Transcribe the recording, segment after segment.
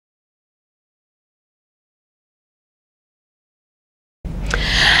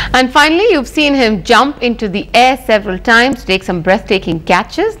And finally, you've seen him jump into the air several times to take some breathtaking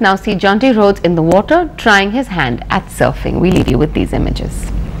catches. Now see Jonty Rhodes in the water trying his hand at surfing. We leave you with these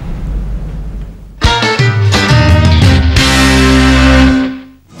images.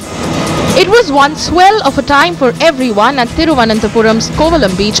 It was one swell of a time for everyone at Thiruvananthapuram's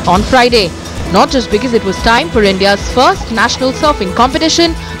Kovalam beach on Friday. Not just because it was time for India's first national surfing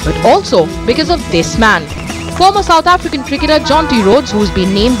competition, but also because of this man. Former South African cricketer Jonty Rhodes, who's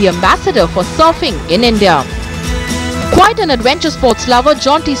been named the ambassador for surfing in India. Quite an adventure sports lover,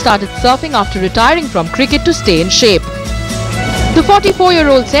 Jonty started surfing after retiring from cricket to stay in shape. The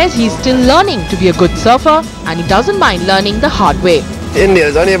 44-year-old says he's still learning to be a good surfer and he doesn't mind learning the hard way. India,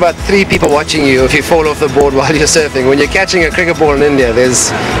 there's only about 3 people watching you if you fall off the board while you're surfing. When you're catching a cricket ball in India,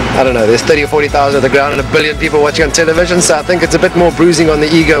 there's 30 or 40,000 at the ground and 1 billion people watching on television, so I think it's a bit more bruising on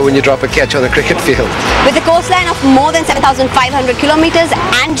the ego when you drop a catch on a cricket field. With a coastline of more than 7,500 kilometers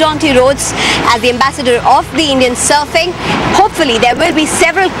and Jonty Rhodes as the ambassador of the Indian surfing, hopefully there will be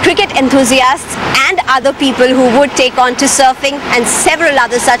several cricket enthusiasts and other people who would take on to surfing and several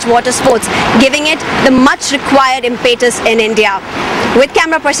other such water sports, giving it the much required impetus in India. With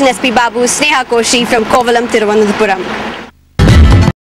camera person SP Babu, Sneha Koshi from Kovalam, Thiruvananthapuram.